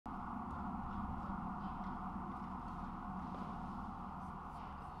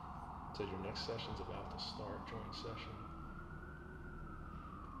So your next session's about to start, joint session.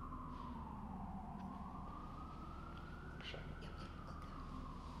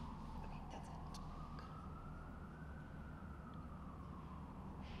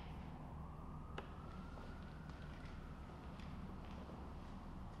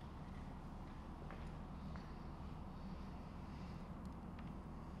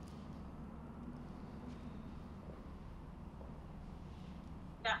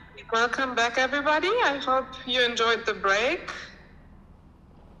 Welcome back, everybody. I hope you enjoyed the break.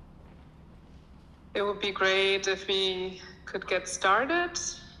 It would be great if we could get started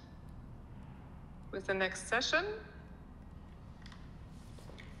with the next session.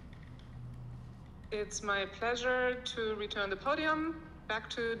 It's my pleasure to return the podium back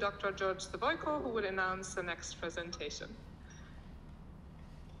to Dr. George Savoyko, who will announce the next presentation.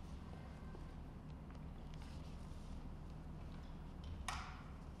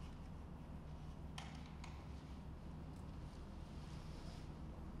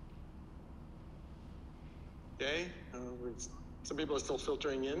 Okay, some people are still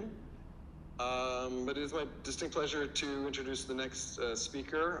filtering in, but it is my distinct pleasure to introduce the next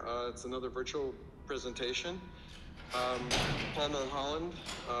speaker. It's another virtual presentation. Paul Mulholland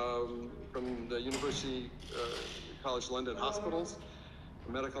from the University College London Hospitals,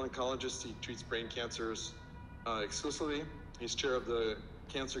 a medical oncologist. He treats brain cancers exclusively. He's chair of the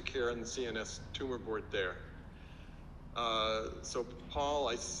Cancer Care and the CNS Tumor Board there. So Paul,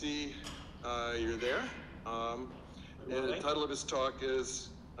 I see you're there. And the title of his talk is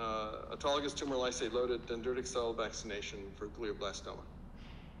Autologous Tumor Lysate-Loaded Dendritic Cell Vaccination for Glioblastoma.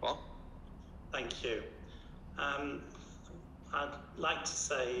 Paul? Thank you. I'd like to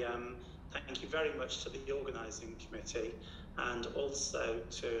say thank you very much to the organising committee and also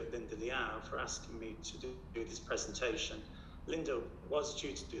to Linda Liao for asking me to do this presentation. Linda was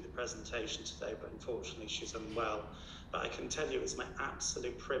due to do the presentation today, but unfortunately she's unwell. But I can tell you it's my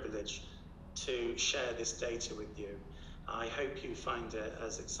absolute privilege to share this data with you. I hope you find it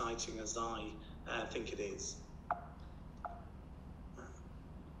as exciting as I think it is.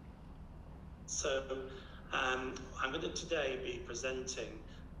 So I'm going to today be presenting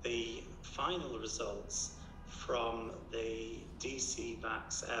the final results from the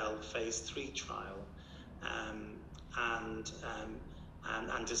DCVax-L phase 3 trial and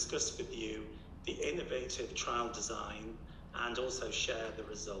discuss with you the innovative trial design and also share the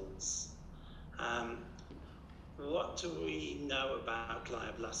results. What do we know about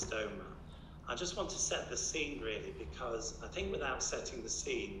glioblastoma? I just want to set the scene really, because I think without setting the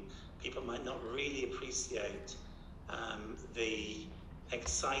scene, people might not really appreciate the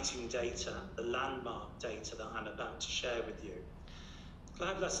exciting data, the landmark data that I'm about to share with you.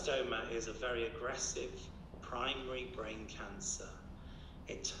 Glioblastoma is a very aggressive primary brain cancer.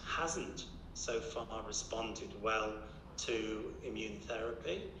 It hasn't so far responded well to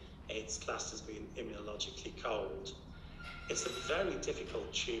immunotherapy. It's classed as being immunologically cold. It's a very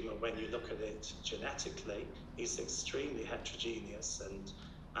difficult tumour when you look at it genetically. It's extremely heterogeneous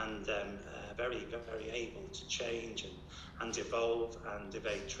and very, very able to change and evolve and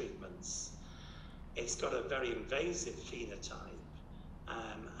evade treatments. It's got a very invasive phenotype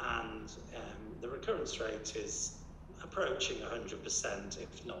and the recurrence rate is approaching 100%,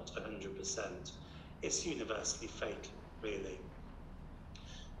 if not 100%. It's universally fatal, really.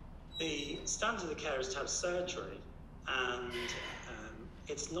 The standard of care is to have surgery, and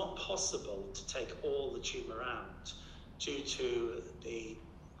it's not possible to take all the tumour out due to the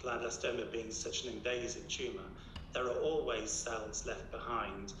glioblastoma being such an invasive tumour. There are always cells left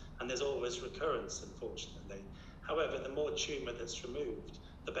behind, and there's always recurrence, unfortunately. However, the more tumour that's removed,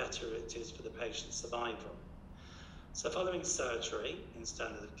 the better it is for the patient's survival. So following surgery in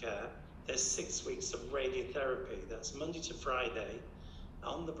standard of care, there's 6 weeks of radiotherapy. That's Monday to Friday,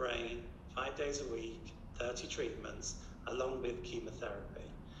 on the brain, 5 days a week, 30 treatments, along with chemotherapy,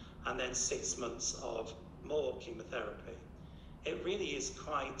 and then 6 months of more chemotherapy. It really is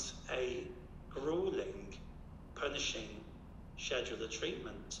quite a grueling, punishing schedule of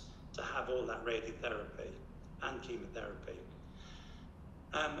treatment to have all that radiotherapy and chemotherapy.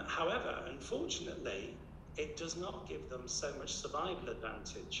 However, unfortunately, it does not give them so much survival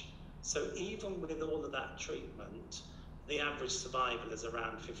advantage. So even with all of that treatment, the average survival is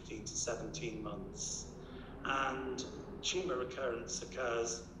around 15 to 17 months. And tumour recurrence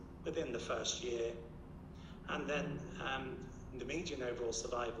occurs within the first year. And then the median overall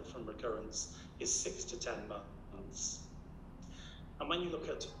survival from recurrence is 6 to 10 months. And when you look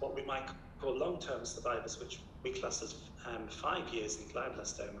at what we might call long-term survivors, which we class as 5 years in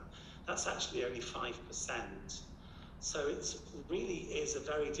glioblastoma, that's actually only 5%. So it really is a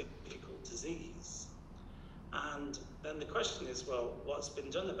very difficult disease. And then the question is, well, what's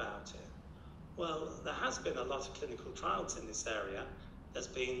been done about it? Well, there has been a lot of clinical trials in this area. There's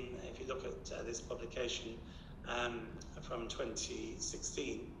been, if you look at this publication from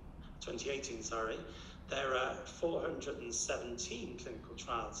 2018, there are 417 clinical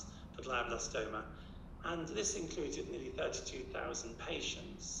trials for glioblastoma, and this included nearly 32,000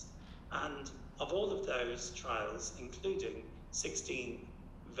 patients. And of all of those trials, including 16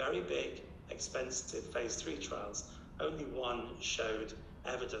 very big, expensive phase 3 trials, only one showed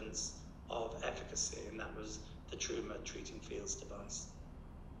evidence of efficacy, and that was the Truma Treating Fields device.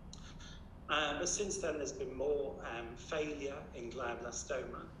 But since then, there's been more failure in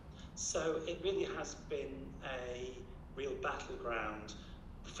glioblastoma. So it really has been a real battleground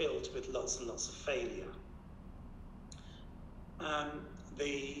filled with lots and lots of failure.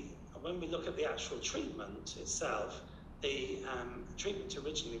 When we look at the actual treatment itself, the treatment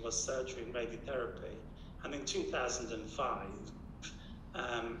originally was surgery and radiotherapy. And in 2005,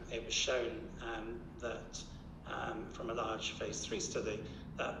 it was shown that from a large phase 3 study,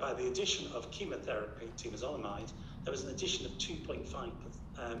 that by the addition of chemotherapy, temozolomide, there was an addition of 2.5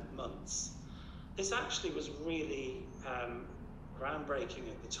 months. This actually was really groundbreaking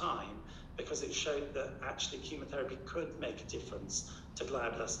at the time, because it showed that actually chemotherapy could make a difference to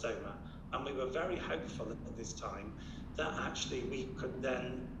glioblastoma. And we were very hopeful at this time that actually we could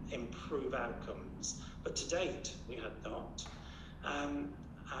then improve outcomes. But to date, we had not. And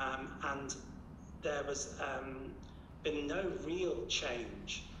there was been no real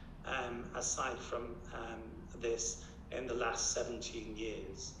change aside from this in the last 17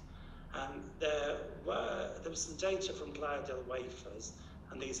 years. There was some data from Gliadel wafers,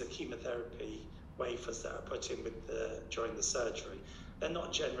 and these are chemotherapy wafers that are put in with during the surgery. They're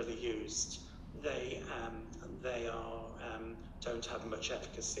not generally used. They don't have much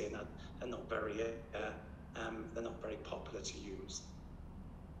efficacy, and they're not very popular to use.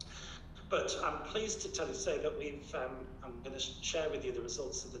 But I'm pleased to say that I'm going to share with you the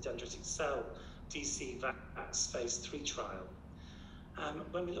results of the dendritic cell DCVax phase 3 trial.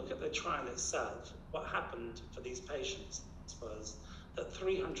 When we look at the trial itself, what happened for these patients was that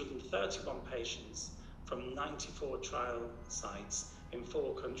 331 patients from 94 trial sites in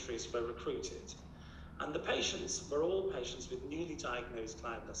 4 countries were recruited. And the patients were all patients with newly diagnosed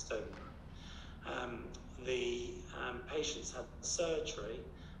glioblastoma. The patients had surgery,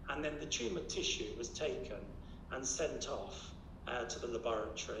 and then the tumour tissue was taken and sent off to the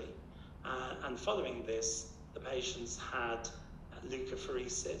laboratory. And following this, the patients had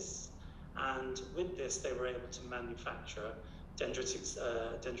leukapheresis, and with this, they were able to manufacture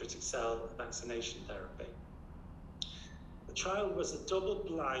dendritic cell vaccination therapy. The trial was a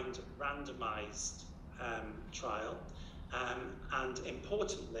double-blind, randomized trial, and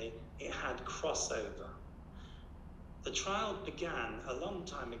importantly, it had crossover. The trial began a long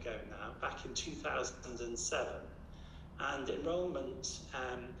time ago now, back in 2007, and enrollment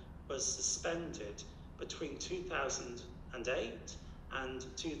was suspended between 2008 and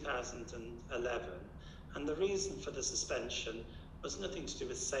 2011. And the reason for the suspension was nothing to do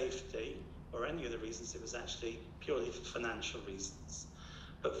with safety or any other reasons. It was actually purely for financial reasons.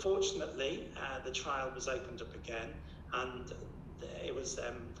 But fortunately, the trial was opened up again, and it was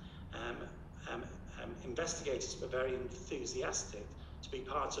investigators were very enthusiastic to be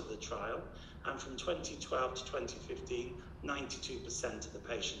part of the trial. And from 2012 to 2015, 92% of the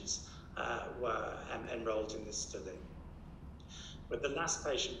patients were enrolled in this study, with the last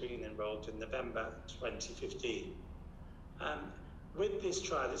patient being enrolled in November 2015. With this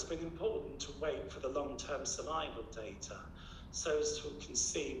trial, it's been important to wait for the long-term survival data so as we can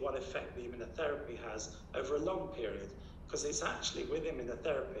see what effect the immunotherapy has over a long period, because it's actually with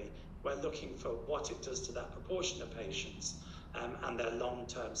immunotherapy, we're looking for what it does to that proportion of patients and their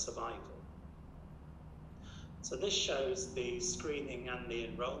long-term survival. So this shows the screening and the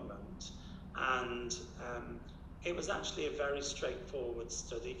enrollment, and it was actually a very straightforward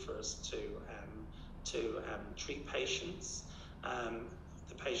study for us to treat patients.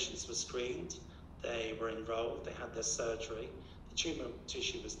 The patients were screened, they were enrolled, they had their surgery, the tumour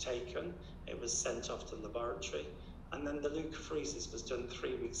tissue was taken, it was sent off to the laboratory, and then the leukapheresis was done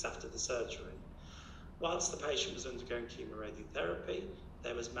 3 weeks after the surgery. Whilst the patient was undergoing chemoradiotherapy,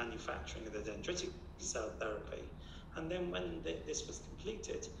 there was manufacturing of the dendritic cell therapy. And then when this was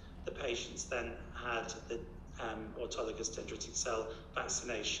completed, the patients then had the autologous dendritic cell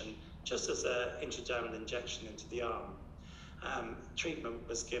vaccination just as an intradermal injection into the arm. Treatment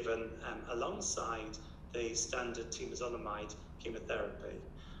was given alongside the standard temozolomide chemotherapy.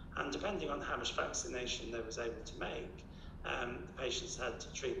 And And depending on how much vaccination they was able to make, the patients had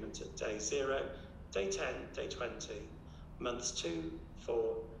treatment at day 0, day 10, day 20, months 2,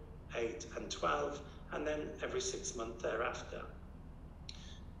 4, 8, and 12, and then every 6 months thereafter.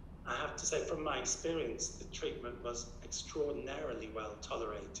 I have to say, from my experience, the treatment was extraordinarily well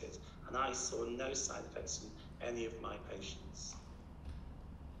tolerated, and I saw no side effects in any of my patients.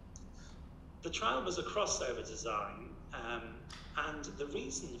 The trial was a crossover design, and the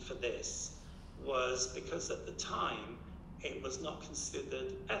reason for this was because at the time it was not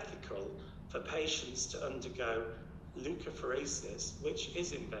considered ethical for patients to undergo leukapheresis, which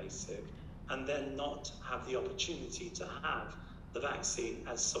is invasive, and then not have the opportunity to have the vaccine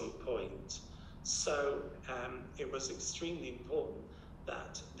at some point. So it was extremely important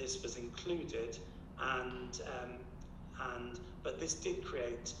that this was included, but this did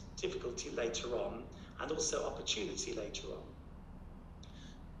create difficulty later on, and also opportunity later on.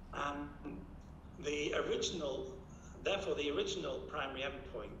 Therefore, the original primary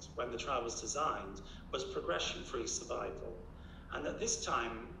endpoint when the trial was designed was progression-free survival. And at this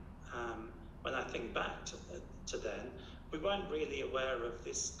time, when I think back to then, we weren't really aware of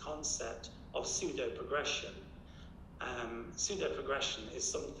this concept of pseudo-progression. Pseudo-progression is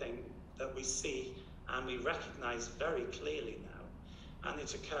something that we see and we recognize very clearly now. And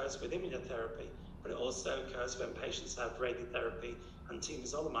it occurs with immunotherapy, but it also occurs when patients have radiotherapy and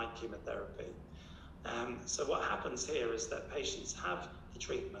temozolomide chemotherapy. So what happens here is that patients have the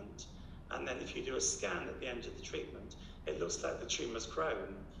treatment, and then if you do a scan at the end of the treatment, it looks like the tumor's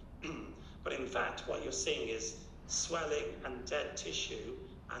grown. But in fact, what you're seeing is swelling and dead tissue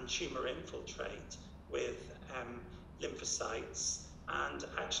and tumor infiltrate with lymphocytes, and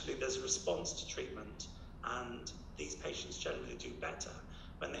actually there's a response to treatment, and these patients generally do better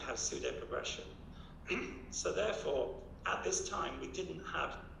when they have pseudo-progression. So therefore, at this time, we didn't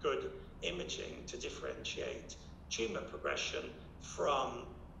have good imaging to differentiate tumor progression from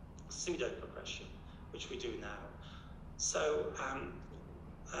pseudo-progression, which we do now. So,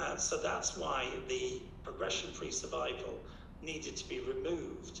 so that's why the progression-free survival needed to be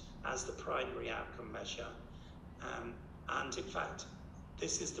removed as the primary outcome measure. And in fact,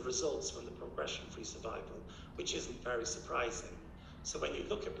 this is the results from the progression-free survival, which isn't very surprising. So when you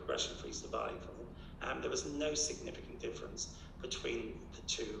look at progression-free survival, there was no significant difference between the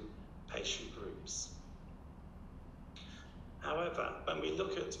two patient groups. However, when we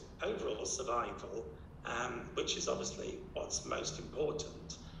look at overall survival, which is obviously what's most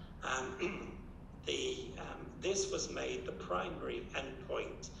important, this was made the primary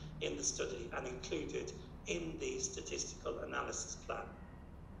endpoint in the study and included in the statistical analysis plan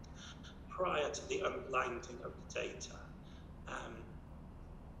prior to the unblinding of the data.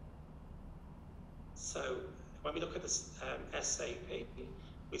 So when we look at the SAP,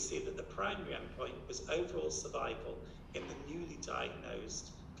 we see that the primary endpoint was overall survival in the newly diagnosed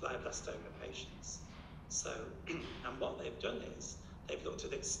glioblastoma patients. So, and what they've done is they've looked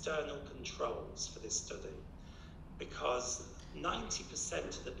at external controls for this study, because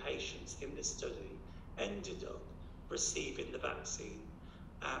 90% of the patients in this study ended up receiving the vaccine,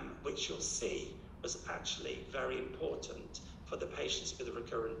 which you'll see was actually very important for the patients with a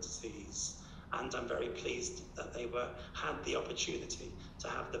recurrent disease. And I'm very pleased that they had the opportunity to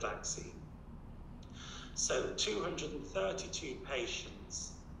have the vaccine. So 232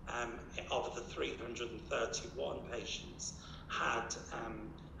 patients of the 331 patients had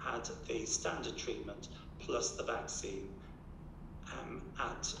the standard treatment plus the vaccine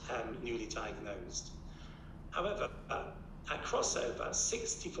at newly diagnosed. However, at crossover,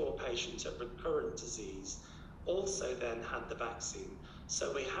 64 patients of recurrent disease also then had the vaccine.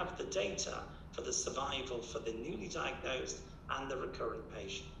 So we have the data for the survival for the newly diagnosed and the recurrent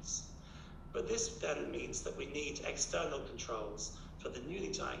patients. But this then means that we need external controls for the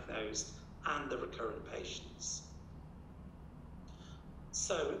newly diagnosed and the recurrent patients.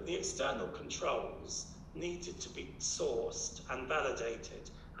 So the external controls needed to be sourced and validated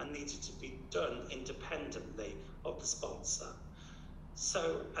and needed to be done independently of the sponsor.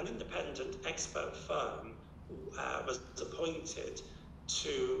 So an independent expert firm was appointed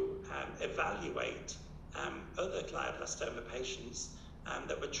to evaluate other glioblastoma patients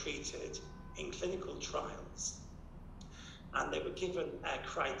that were treated in clinical trials. And they were given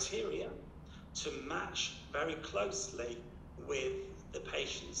criteria to match very closely with the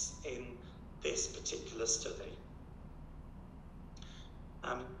patients in this particular study.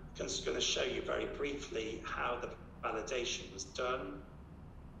 I'm just going to show you very briefly how the validation was done,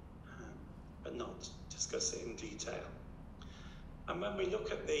 but not discuss it in detail. And when we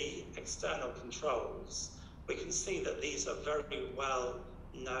look at the external controls, we can see that these are very well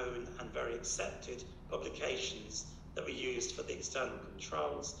known and very accepted publications that were used for the external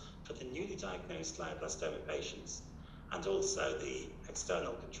controls for the newly diagnosed glioblastoma patients, and also the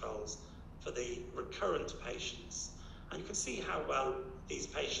external controls for the recurrent patients. And you can see how well these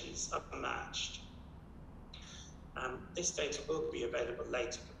patients are matched. This data will be available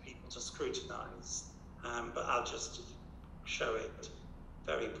later for people to scrutinize, but I'll just show it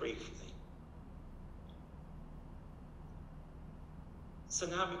very briefly. So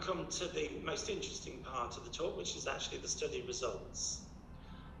now we come to the most interesting part of the talk, which is actually the study results.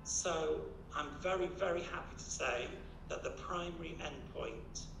 So I'm very, very happy to say that the primary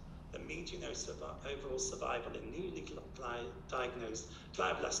endpoint, the median overall survival in newly diagnosed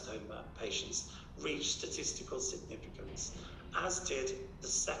glioblastoma patients, reached statistical significance, as did the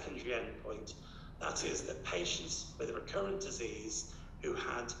secondary endpoint. That is, that patients with recurrent disease who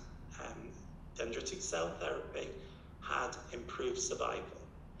had dendritic cell therapy had improved survival.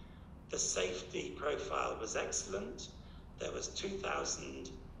 The safety profile was excellent. There was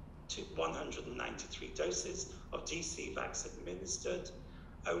 2,193 doses of DCVax administered.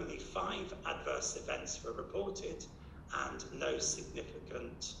 Only 5 adverse events were reported and no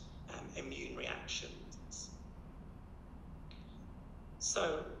significant immune reactions.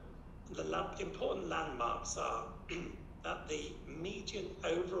 So the important landmarks are that the median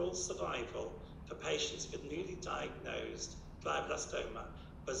overall survival for patients with newly diagnosed glioblastoma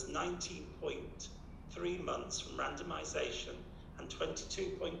was 19.3 months from randomization and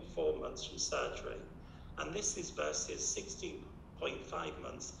 22.4 months from surgery. And this is versus 16.5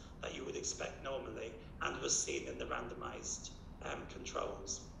 months that you would expect normally and was seen in the randomized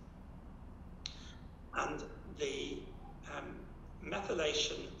controls. And the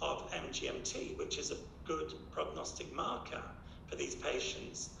methylation of MGMT, which is a good prognostic marker for these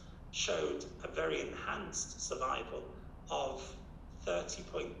patients, showed a very enhanced survival of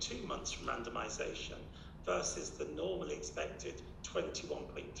 30.2 months from randomization versus the normally expected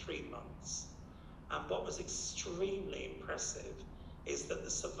 21.3 months. And what was extremely impressive is that the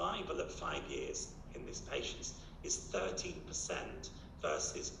survival at 5 years in these patients is 13%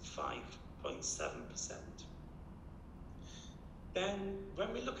 versus 5.7%. Then,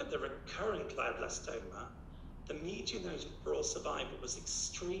 when we look at the recurrent glioblastoma, the median overall survival was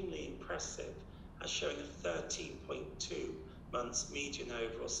extremely impressive, as showing a 13.2 months median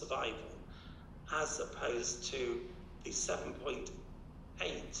overall survival, as opposed to the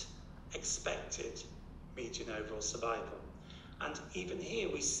 7.8 expected median overall survival. And even here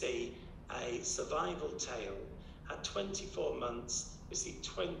we see a survival tail. At 24 months, we see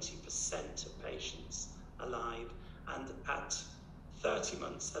 20% of patients alive, and at 30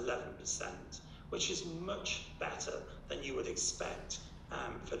 months, 11%, which is much better than you would expect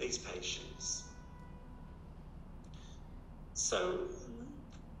for these patients. So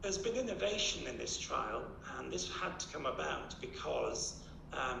there's been innovation in this trial, and this had to come about because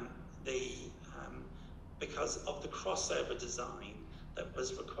of the crossover design that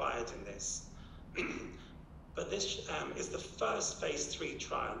was required in this. But this is the first phase 3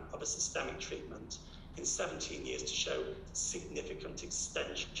 trial of a systemic treatment in 17 years to show significant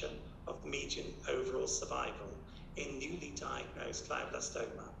extension of median overall survival in newly diagnosed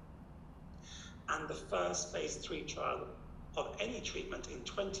glioblastoma. And the first phase 3 trial of any treatment in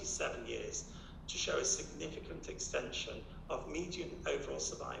 27 years to show a significant extension of median overall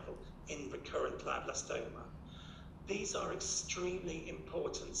survival in recurrent glioblastoma. These are extremely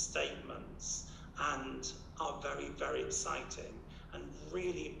important statements and are very, very exciting and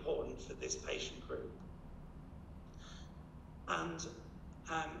really important for this patient group. And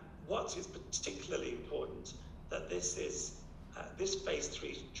what is particularly important, that this phase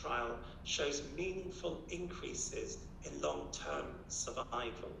 3 trial shows meaningful increases in long-term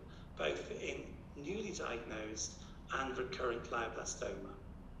survival, both in newly diagnosed and recurrent glioblastoma.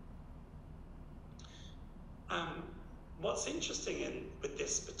 What's interesting with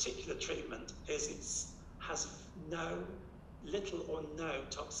this particular treatment is it has little or no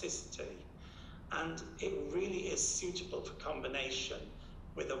toxicity, and it really is suitable for combination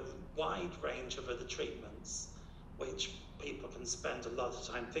with a wide range of other treatments, which people can spend a lot of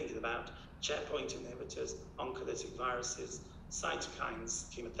time thinking about: checkpoint inhibitors, oncolytic viruses, cytokines,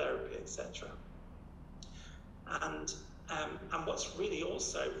 chemotherapy, etc. And what's really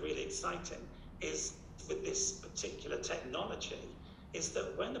also really exciting is with this particular technology is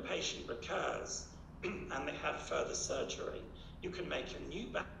that when a patient recurs and they have further surgery, you can make a new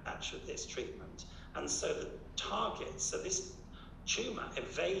batch of this treatment. And so the target, so this tumor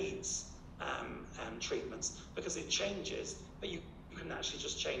evades treatments because it changes, but you can actually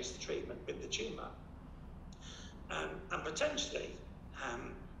just change the treatment with the tumor. And potentially,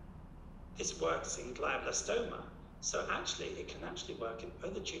 this works in glioblastoma. So actually, it can actually work in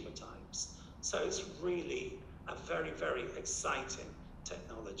other tumor types. So it's really a very, very exciting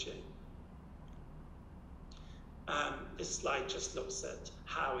technology. This slide just looks at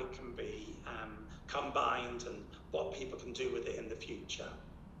how it can be combined and what people can do with it in the future.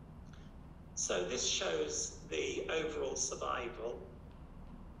 So this shows the overall survival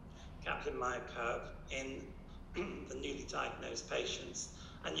Kaplan-Meier curve in the newly diagnosed patients.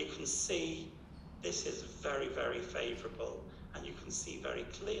 And you can see this is very, very favorable. And you can see very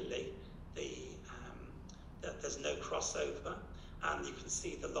clearly that there's no crossover. And you can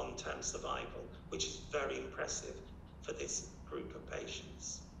see the long-term survival, which is very impressive for this group of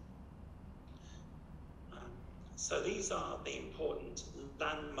patients. So these are the important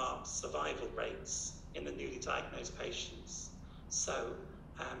landmark survival rates in the newly diagnosed patients. So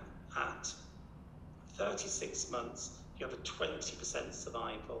at 36 months, you have a 20%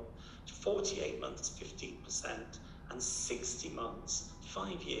 survival, 48 months, 15%, and 60 months,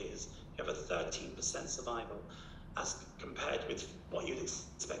 5 years, you have a 13% survival, as compared with what you'd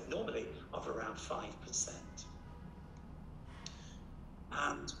expect normally of around 5%.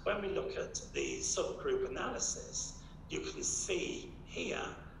 And when we look at the subgroup analysis, you can see here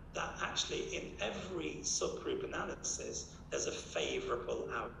that actually in every subgroup analysis, there's a favorable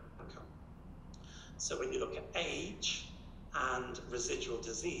outcome. So when you look at age and residual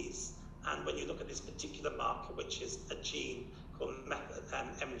disease, and when you look at this particular marker, which is a gene called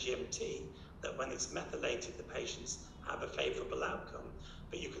MGMT, that when it's methylated, the patients have a favorable outcome.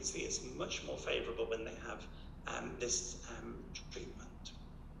 But you can see it's much more favorable when they have this treatment.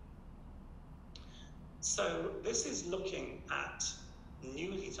 So this is looking at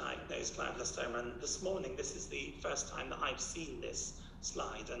newly diagnosed glioblastoma, and this morning, this is the first time that I've seen this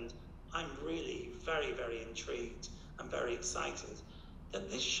slide, and I'm really very, very intrigued and very excited that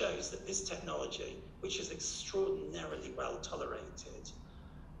this shows that this technology, which is extraordinarily well tolerated,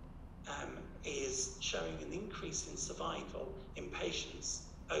 is showing an increase in survival in patients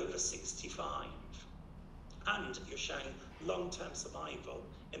over 65. And you're showing long-term survival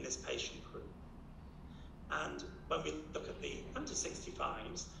in this patient group. And when we look at the under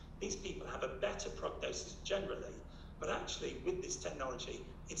 65s, these people have a better prognosis generally, but actually with this technology,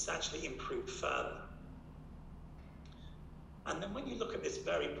 it's actually improved further. And then when you look at this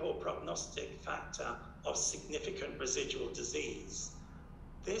very poor prognostic factor of significant residual disease,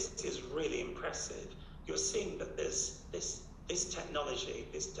 this is really impressive. You're seeing that this technology,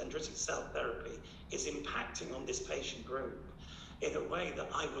 this dendritic cell therapy, is impacting on this patient group in a way that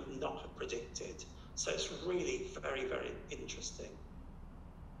I would not have predicted. So it's really very, very interesting.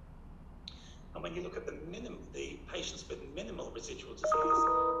 And when you look at the patients with minimal residual disease,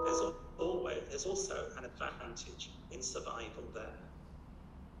 there's also an advantage in survival there.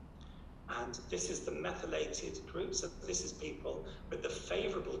 And this is the methylated group. So this is people with the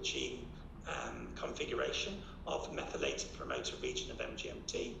favorable gene configuration of methylated promoter region of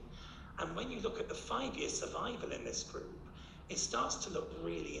MGMT. And when you look at the 5-year survival in this group, it starts to look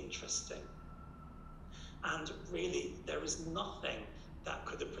really interesting. And really, there is nothing that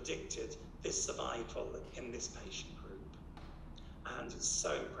could have predicted this survival in this patient group. And it's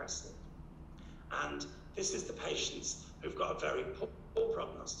so impressive. And this is the patients who've got a very poor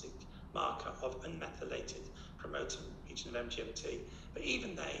prognostic marker of unmethylated promoter region of MGMT, but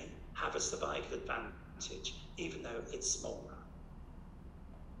even they have a survival advantage, even though it's smaller.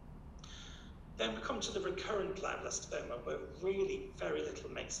 Then we come to the recurrent glioblastoma, where really very little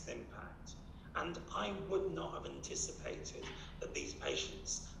makes an impact. And I would not have anticipated that these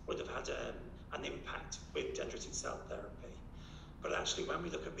patients would have had an impact with dendritic cell therapy. But actually, when we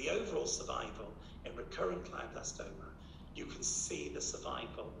look at the overall survival in recurrent glioblastoma, you can see the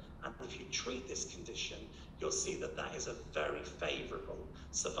survival. And if you treat this condition, you'll see that that is a very favorable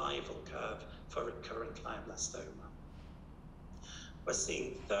survival curve for recurrent glioblastoma. We're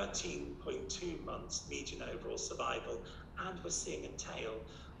seeing 13.2 months median overall survival, and we're seeing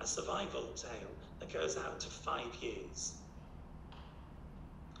a survival tail that goes out to 5 years.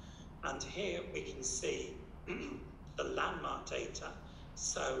 And here we can see the landmark data.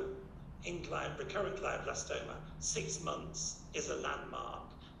 So in recurrent glioblastoma, 6 months is a landmark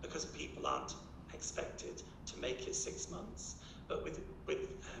because people aren't expected to make it 6 months. But with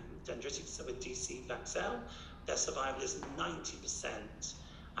dendritic, so with DCVax-L, their survival is 90%.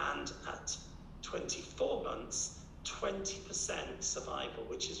 And at 24 months, 20% survival,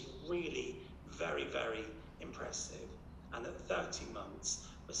 which is really very, very impressive. And at 30 months,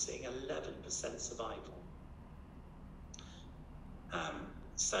 we're seeing 11% survival.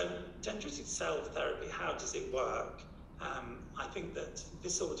 So dendritic cell therapy, how does it work? I think that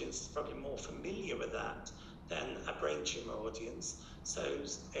this audience is probably more familiar with that than a brain tumor audience. So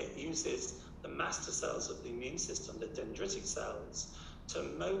it uses the master cells of the immune system, the dendritic cells, to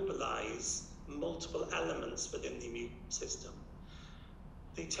mobilize multiple elements within the immune system.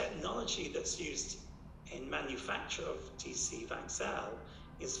 The technology that's used in manufacture of DCVax-L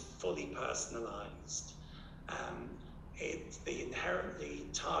is fully personalized. It inherently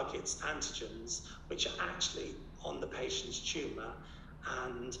targets antigens which are actually on the patient's tumor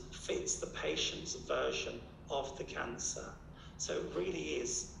and fits the patient's version of the cancer. So it really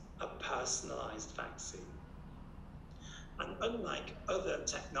is a personalized vaccine. And unlike other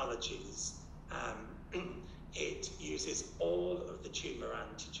technologies, it uses all of the tumor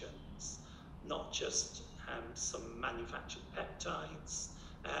antigens, not just some manufactured peptides,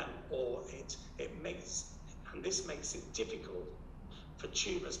 and this makes it difficult for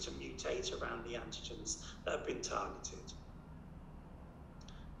tumors to mutate around the antigens that have been targeted.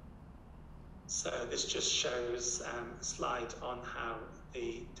 So this just shows a slide on how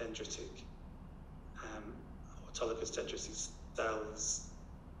the dendritic, autologous dendritic cells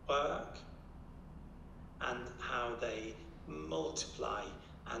work and how they multiply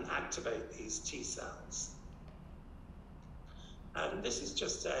and activate these T cells. This is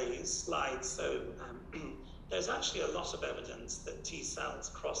just a slide, so there's actually a lot of evidence that T cells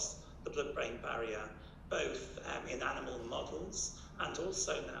cross the blood-brain barrier, both in animal models and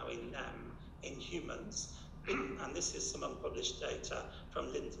also now in humans. And this is some unpublished data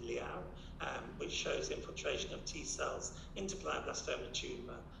from Linda Liao, which shows infiltration of T cells into glioblastoma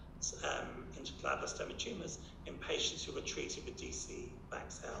tumors in patients who were treated with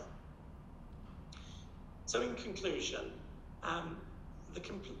DCVax-L. So in conclusion,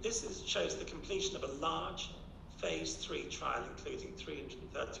 this shows the completion of a large phase 3 trial, including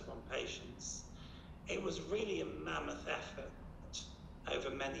 331 patients. It was really a mammoth effort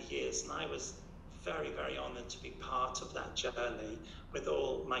over many years, and I was very, very honored to be part of that journey with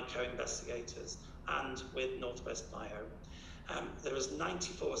all my co-investigators and with Northwest Bio. There was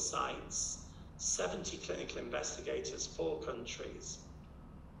 94 sites, 70 clinical investigators, 4 countries.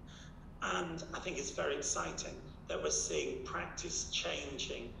 And I think it's very exciting that we're seeing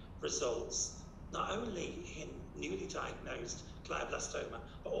practice-changing results, not only in newly diagnosed glioblastoma,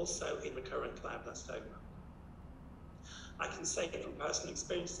 but also in recurrent glioblastoma. I can say from personal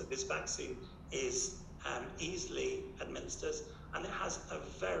experience that this vaccine is easily administered, and it has a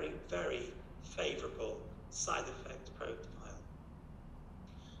very, very favorable side effect profile.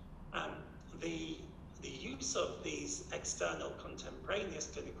 The use of these external contemporaneous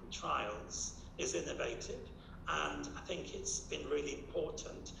clinical trials is innovative, and I think it's been really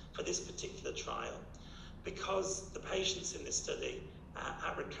important for this particular trial because the patients in this study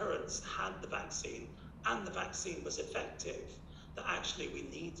at recurrence had the vaccine and the vaccine was effective, that actually we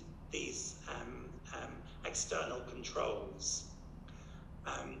need these external controls.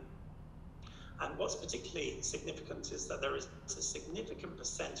 And what's particularly significant is that there is a significant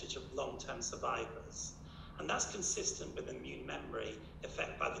percentage of long-term survivors, and that's consistent with immune memory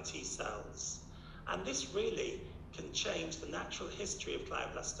effect by the T cells. And this really can change the natural history of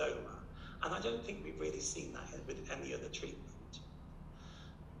glioblastoma, and I don't think we've really seen that with any other treatment.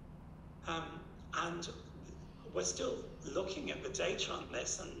 And we're still looking at the data on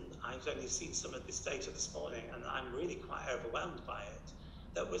this, and I've only seen some of this data this morning, and I'm really quite overwhelmed by it,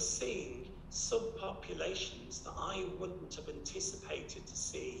 that we're seeing subpopulations that I wouldn't have anticipated to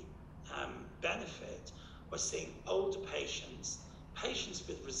see benefit. We're seeing older patients, patients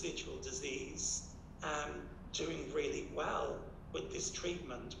with residual disease, doing really well with this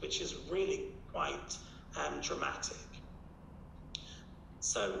treatment, which is really quite dramatic.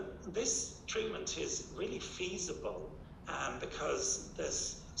 So this treatment is really feasible because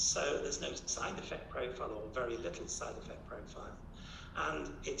there's no side effect profile or very little side effect profile. And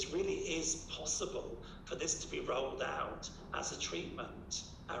it really is possible for this to be rolled out as a treatment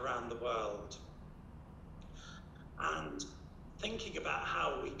around the world. And thinking about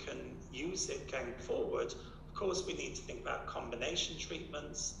how we can use it going forward, of course, we need to think about combination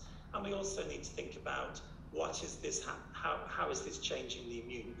treatments, and we also need to think about what is this, how is this changing the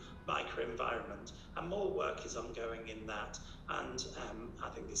immune microenvironment? And more work is ongoing in that, and I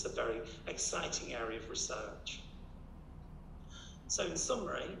think it's a very exciting area of research. So in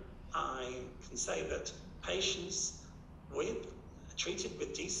summary, I can say that patients treated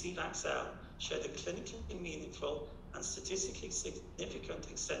with DCVax-L showed a clinically meaningful and statistically significant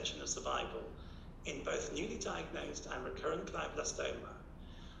extension of survival in both newly diagnosed and recurrent glioblastoma.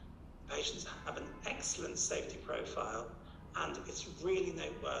 Patients have an excellent safety profile, and it's really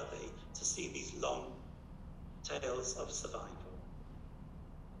noteworthy to see these long tales of survival.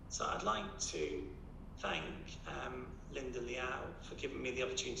 So I'd like to thank Linda Liao for giving me the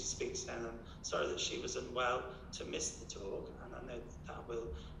opportunity to speak today. And I'm sorry that she was unwell to miss the talk, and I know that will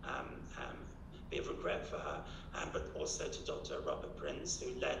be of regret for her, but also to Dr. Robert Prince,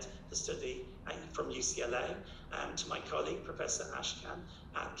 who led the study from UCLA, to my colleague, Professor Ashkan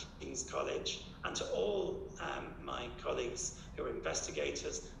at King's College, and to all my colleagues who are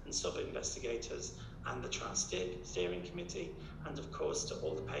investigators and sub-investigators, and the trial steering committee, and of course to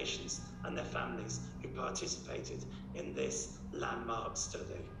all the patients and their families who participated in this landmark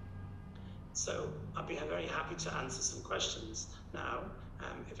study. So I'd be very happy to answer some questions now,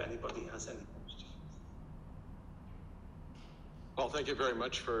 if anybody has any questions. Well, thank you very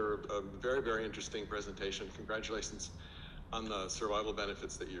much for a very, very interesting presentation. Congratulations on the survival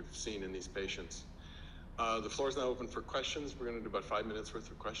benefits that you've seen in these patients. The floor is now open for questions. We're going to do about 5 minutes worth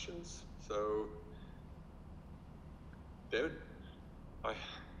of questions. So, David? Hi.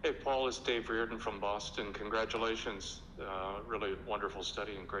 Hey, Paul, it's Dave Reardon from Boston. Congratulations. Really wonderful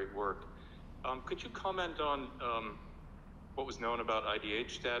study and great work. Could you comment on what was known about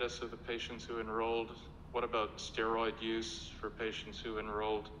IDH status of the patients who enrolled? What about steroid use for patients who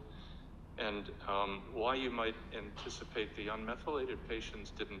enrolled? And why you might anticipate the unmethylated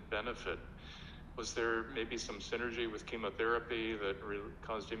patients didn't benefit? Was there maybe some synergy with chemotherapy that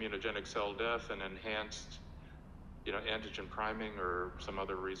caused immunogenic cell death and enhanced, antigen priming, or some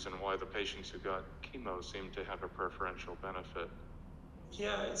other reason why the patients who got chemo seemed to have a preferential benefit?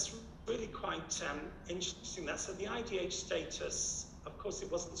 Yeah, it's really quite interesting that. So the IDH status, of course,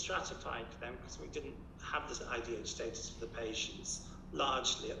 it wasn't stratified for them because we didn't have this IDH status for the patients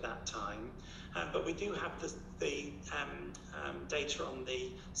largely at that time. But we do have the data on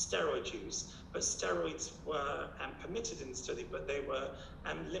the steroid use. But steroids were permitted in the study, but they were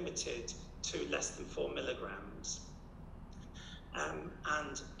limited to less than 4 milligrams. And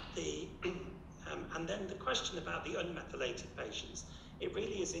then the question about the unmethylated patients, it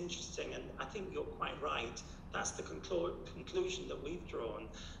really is interesting, and I think you're quite right. That's the conclusion that we've drawn,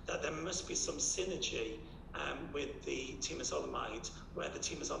 that there must be some synergy with the temozolomide, where the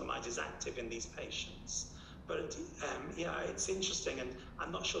temozolomide is active in these patients. But yeah, it's interesting, and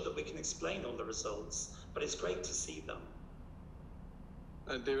I'm not sure that we can explain all the results, but it's great to see them.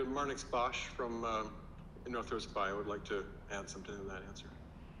 David Marnix-Bosch from Northwest Bio would like to add something to that answer.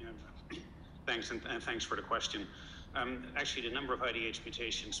 Yeah, thanks, and thanks for the question. Actually, the number of IDH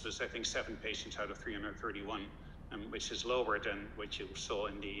mutations was, I think, 7 patients out of 331, which is lower than what you saw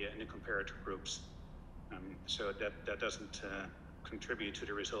in the comparator groups. So that doesn't contribute to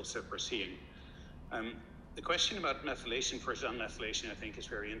the results that we're seeing. The question about methylation versus unmethylation, I think, is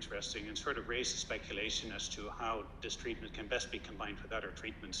very interesting and sort of raises speculation as to how this treatment can best be combined with other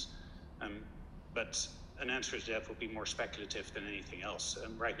treatments. But an answer to that would be more speculative than anything else.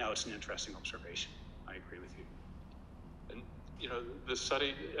 Right now, it's an interesting observation. I agree with you. And, the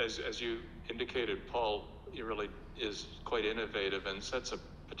study, as you indicated, Paul, it really is quite innovative and sets a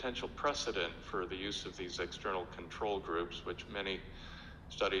potential precedent for the use of these external control groups, which many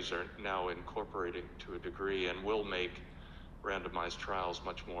studies are now incorporating to a degree, and will make randomized trials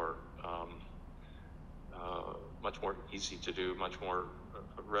much more easy to do, much more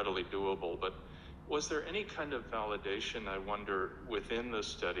readily doable. But was there any kind of validation, I wonder, within the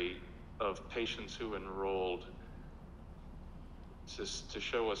study of patients who enrolled to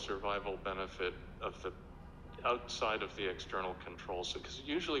show a survival benefit of the outside of the external controls? Because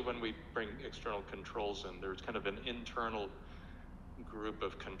usually when we bring external controls in, there's kind of an internal group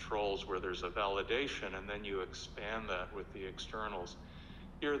of controls where there's a validation, and then you expand that with the externals.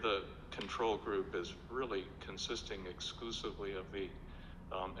 Here the control group is really consisting exclusively of the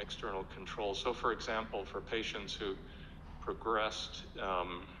external controls. So for example, for patients who progressed,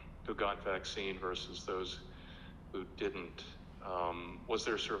 who got vaccine versus those who didn't, was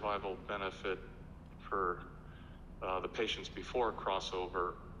there survival benefit for the patients before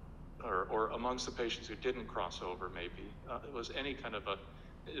crossover, or amongst the patients who didn't cross over, maybe? Was any kind of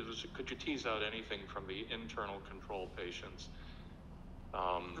could you tease out anything from the internal control patients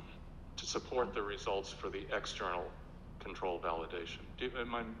to support the results for the external control validation?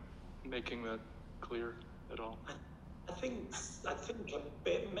 Am I making that clear at all? I think a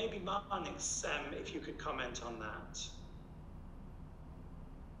bit, maybe Marnix, if you could comment on that.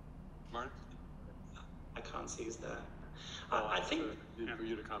 Marnix? I can't see who's there. I think for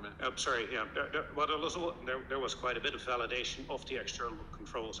you to comment. Oh, sorry, yeah. Well, there was quite a bit of validation of the external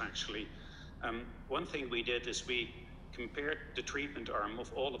controls, actually. One thing we did is we compared the treatment arm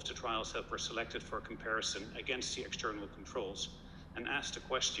of all of the trials that were selected for comparison against the external controls, and asked the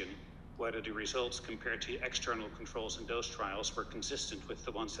question, whether the results compared to external controls in those trials were consistent with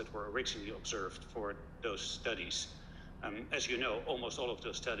the ones that were originally observed for those studies. As you know, almost all of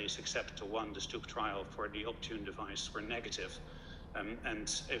those studies, except the one, the Stoop trial for the Optune device, were negative.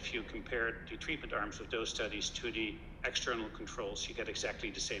 And if you compare the treatment arms of those studies to the external controls, you get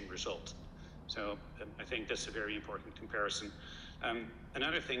exactly the same result. So I think that's a very important comparison.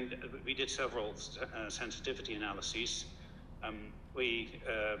 Another thing, we did several sensitivity analyses. We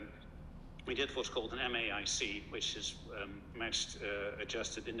did what's called an MAIC, which is matched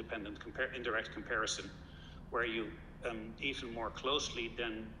adjusted independent indirect comparison, where you even more closely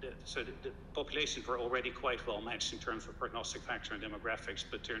than, so the populations were already quite well matched in terms of prognostic factor and demographics,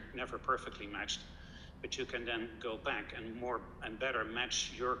 but they're never perfectly matched. But you can then go back and more and better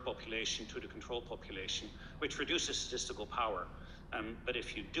match your population to the control population, which reduces statistical power. But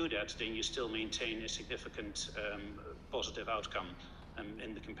if you do that, then you still maintain a significant positive outcome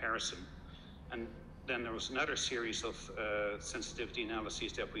in the comparison. And then there was another series of sensitivity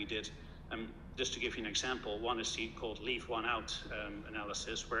analyses that we did. Just to give you an example, one is called Leave One Out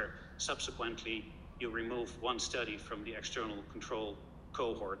analysis, where subsequently you remove one study from the external control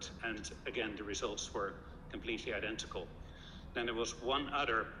cohort, and again, the results were completely identical. Then there was one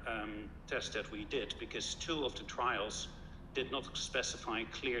other test that we did, because two of the trials did not specify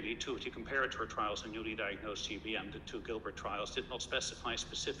clearly, two of the comparator trials in newly diagnosed GBM, the two Gilbert trials, did not specify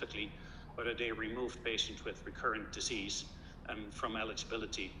specifically whether they removed patients with recurrent disease from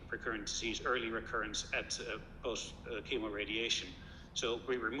eligibility, recurrent disease, early recurrence at post-chemoradiation. So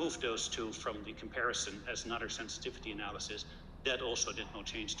we removed those two from the comparison as another sensitivity analysis. That also did not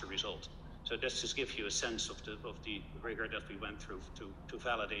change the result. So that just gives you a sense of the rigor that we went through to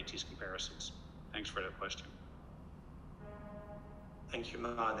validate these comparisons. Thanks for that question. Thank you,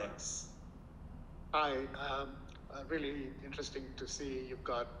 Marnix. Hi, really interesting to see you've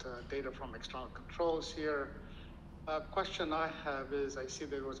got data from external controls here. Question I have is, I see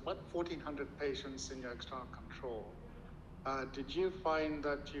there was about 1,400 patients in your external control. Did you find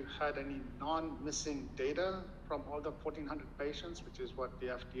that you had any non-missing data from all the 1,400 patients, which is what the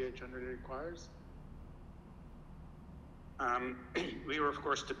FDA generally requires? We were, of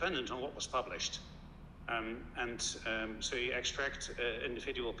course, dependent on what was published. So you extract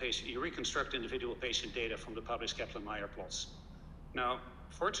individual patient, you reconstruct individual patient data from the published Kaplan-Meier plots. Now,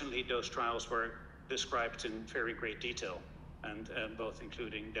 fortunately, those trials were described in very great detail, and both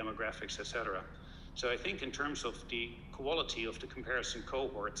including demographics, etc. So I think in terms of the quality of the comparison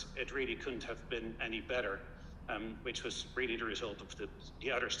cohort, it really couldn't have been any better, which was really the result of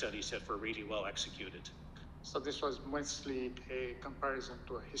the other studies that were really well executed. So this was mostly a comparison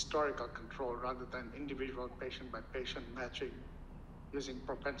to a historical control rather than individual patient by patient matching using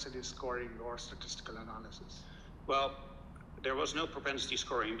propensity scoring or statistical analysis? Well, there was no propensity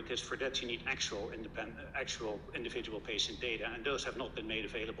scoring, because for that you need actual individual patient data, and those have not been made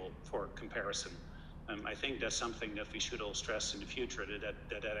available for comparison. I think that's something that we should all stress in the future,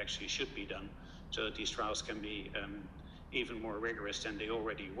 that actually should be done, so that these trials can be even more rigorous than they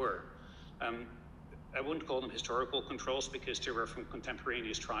already were. I wouldn't call them historical controls, because they were from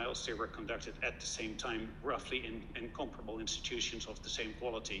contemporaneous trials. They were conducted at the same time, roughly in comparable institutions of the same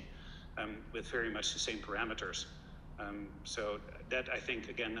quality, with very much the same parameters. So that, I think,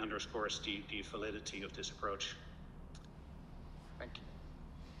 again, underscores the validity of this approach. Thank you.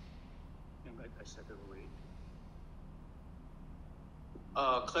 And I said it already.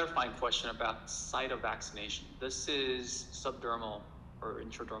 Clarifying question about site of vaccination. This is subdermal or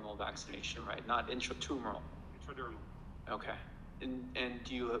intradermal vaccination, right? Not intratumoral. Intradermal. Okay. And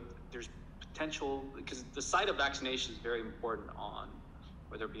there's potential, because the site of vaccination is very important on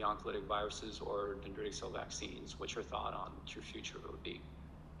whether it be oncolytic viruses or dendritic cell vaccines. What's your thought on what your future would be?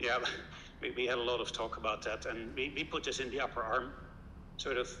 Yeah, we had a lot of talk about that, and we put this in the upper arm,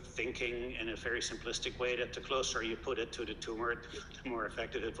 sort of thinking in a very simplistic way that the closer you put it to the tumor, the more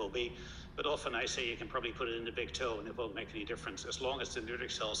effective it will be. But often I say you can probably put it in the big toe and it won't make any difference, as long as the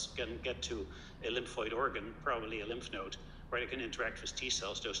dendritic cells can get to a lymphoid organ, probably a lymph node, where they can interact with T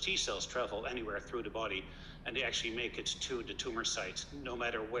cells. Those T cells travel anywhere through the body, and they actually make it to the tumor site, no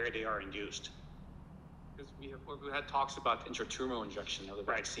matter where they are induced. Because we had talks about intratumoral injection of the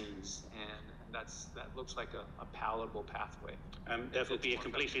vaccines, and that looks like a palatable pathway. That would be a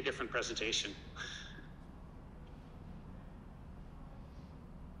completely different presentation.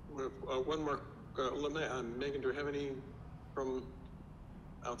 One more, Megan, do we have any from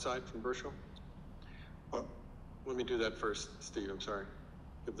outside, from virtual? Well, let me do that first, Steve, I'm sorry.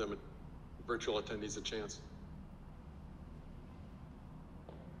 Give them virtual attendees a chance.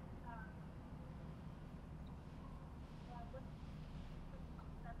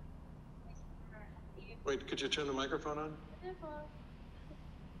 Wait, could you turn the microphone on?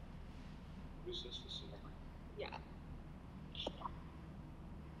 Yeah.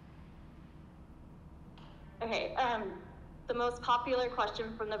 Okay, the most popular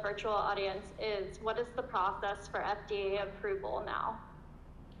question from the virtual audience is, what is the process for FDA approval now?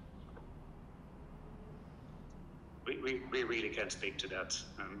 We really can't speak to that.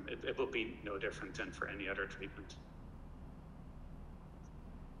 It will be no different than for any other treatment.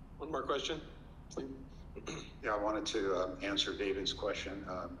 One more question? Yeah, I wanted to answer David's question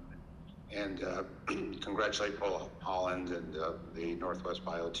and congratulate Paul Holland and the Northwest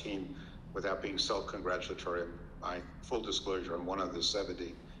Bio team. Without being self-congratulatory, my full disclosure, I'm one of the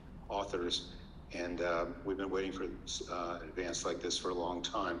 70 authors, and we've been waiting for advance like this for a long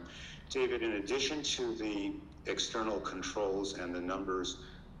time. David, in addition to the external controls and the numbers,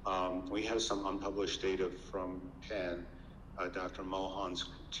 we have some unpublished data from Penn. Dr. Mohan's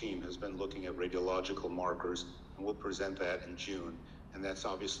team has been looking at radiological markers, and we'll present that in June. And that's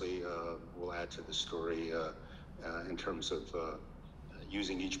obviously will add to the story in terms of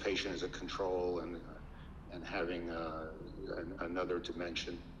using each patient as a control and having another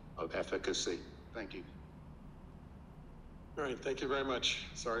dimension of efficacy. Thank you. All right, thank you very much.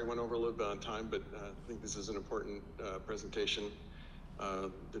 Sorry I went over a little bit on time, but I think this is an important presentation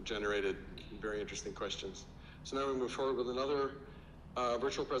that generated very interesting questions. So now we move forward with another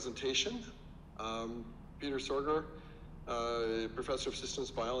virtual presentation. Peter Sorger, Professor of Systems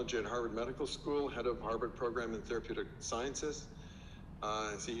Biology at Harvard Medical School, Head of Harvard Program in Therapeutic Sciences.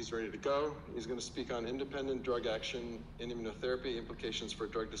 I see he's ready to go. He's going to speak on independent drug action in immunotherapy, implications for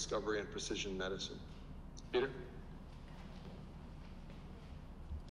drug discovery and precision medicine. Peter?